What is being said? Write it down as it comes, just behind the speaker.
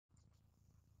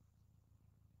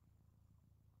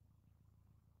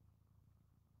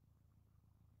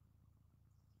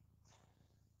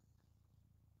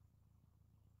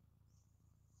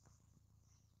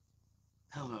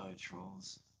Hello,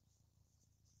 trolls.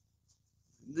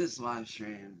 This live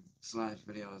stream slash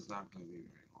video is not going to be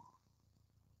very long,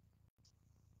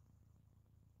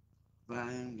 but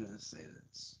I am going to say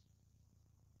this.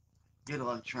 Good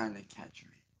luck trying to catch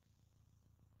me,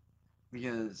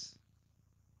 because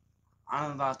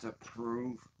I'm about to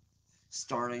prove,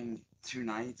 starting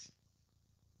tonight,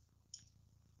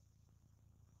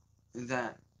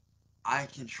 that I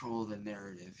control the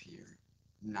narrative here,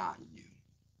 not you.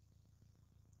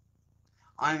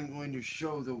 I'm going to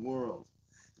show the world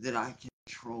that I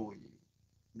control you,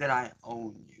 that I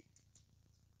own you,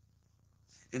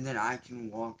 and that I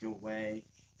can walk away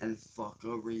and fuck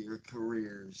over your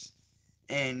careers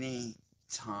any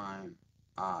time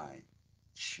I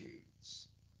choose.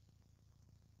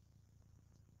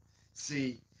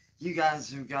 See, you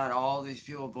guys have got all these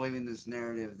people believing this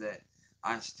narrative that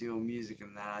I steal music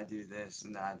and that I do this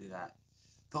and that I do that.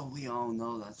 But we all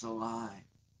know that's a lie.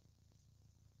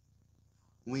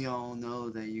 We all know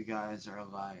that you guys are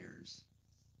liars.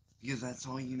 Because that's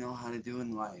all you know how to do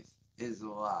in life is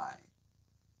lie.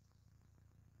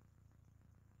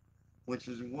 Which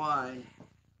is why,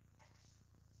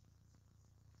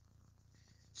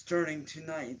 starting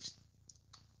tonight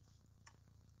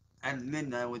at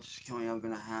midnight, which is coming up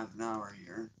in a half an hour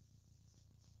here,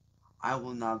 I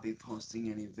will not be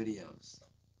posting any videos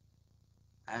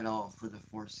at all for the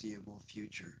foreseeable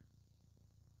future.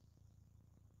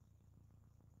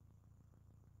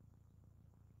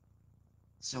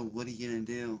 So what are you gonna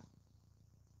do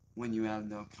when you have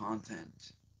no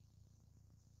content?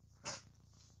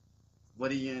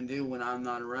 What are you gonna do when I'm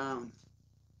not around?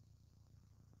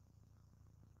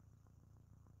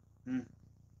 Hmm?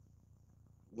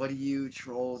 What are you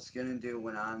trolls gonna do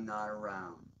when I'm not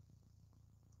around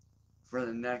for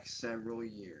the next several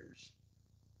years?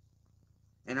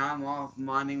 And I'm off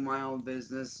minding my own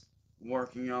business,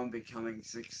 working on becoming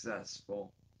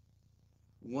successful.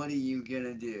 What are you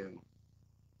gonna do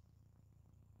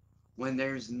when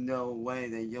there's no way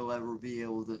that you'll ever be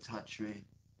able to touch me?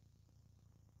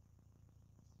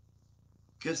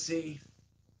 'Cause see,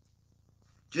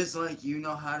 just like you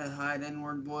know how to hide,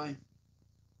 N-word boy,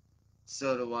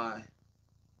 so do I.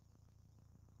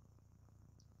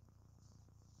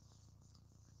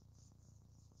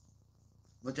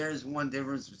 But there's one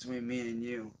difference between me and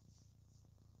you.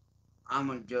 I'm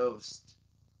a ghost.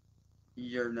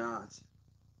 You're not.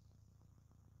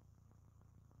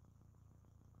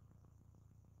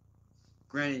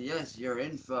 Granted, yes, your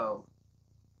info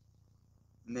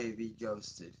may be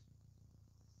ghosted,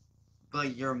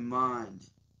 but your mind,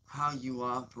 how you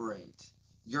operate,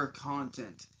 your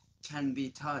content can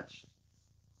be touched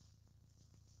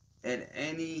at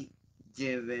any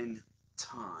given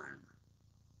time.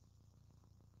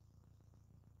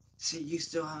 See, you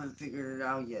still haven't figured it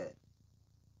out yet.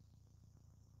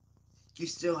 You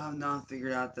still have not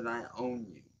figured out that I own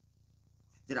you.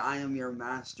 That I am your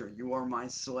master. You are my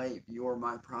slave. You are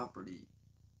my property.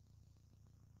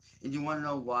 And you want to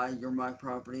know why you're my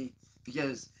property?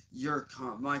 Because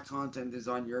my content is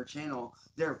on your channel,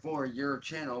 therefore your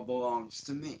channel belongs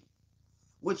to me.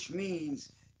 Which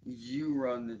means you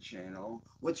run the channel,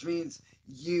 which means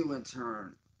you in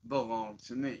turn belong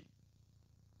to me.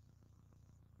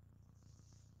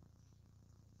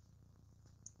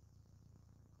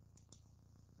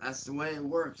 That's the way it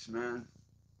works, man.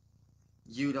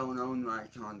 You don't own my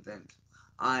content.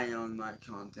 I own my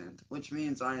content, which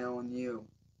means I own you.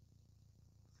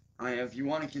 If you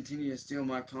want to continue to steal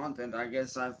my content, I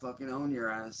guess I fucking own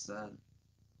your ass then.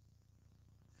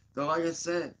 But like I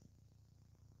said,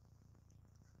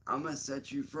 I'm gonna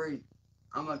set you free.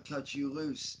 I'm gonna cut you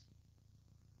loose.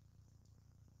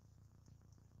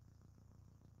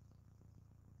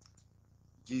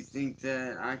 Do you think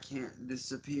that I can't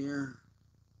disappear?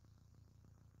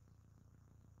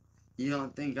 You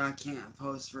don't think I can't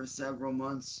post for several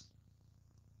months?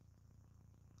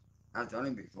 I've done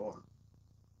it before.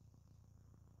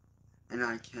 And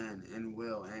I can and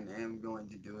will and am going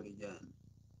to do it again.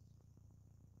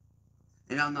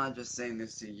 And I'm not just saying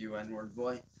this to you, N-word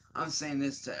boy. I'm saying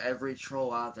this to every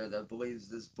troll out there that believes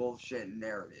this bullshit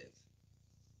narrative.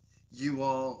 You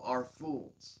all are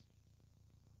fools.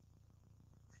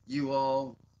 You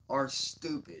all are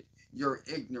stupid. You're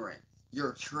ignorant.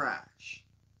 You're trash.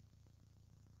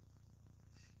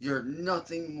 You're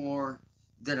nothing more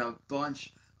than a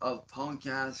bunch of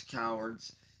punk-ass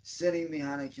cowards sitting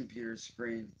behind a computer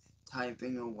screen,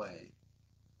 typing away,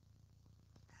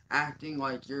 acting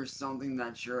like you're something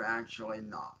that you're actually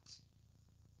not.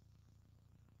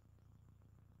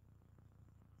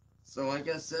 So like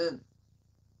I said,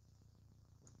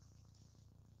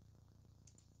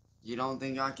 You don't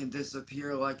think I can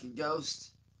disappear like a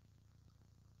ghost?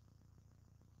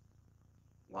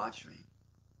 Watch me.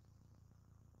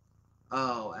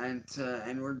 Oh, and to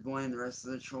Edward Boy and the rest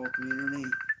of the troll community,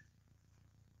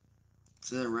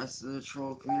 to the rest of the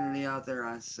troll community out there,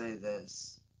 I say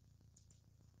this.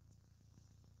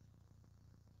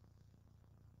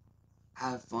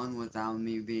 Have fun without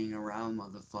me being around,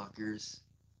 motherfuckers.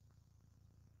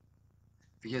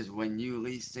 Because when you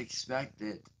least expect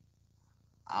it,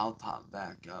 I'll pop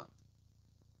back up.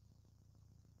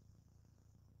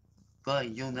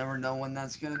 But you'll never know when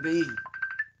that's going to be.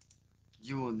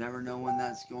 You will never know when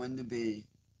that's going to be.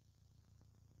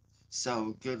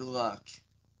 So, good luck.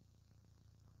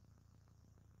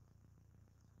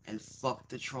 And fuck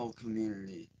the troll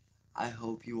community. I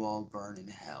hope you all burn in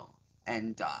hell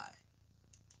and die.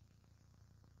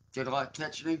 Good luck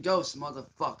catching a ghost,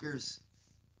 motherfuckers.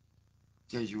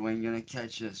 Because you ain't gonna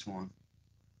catch this one.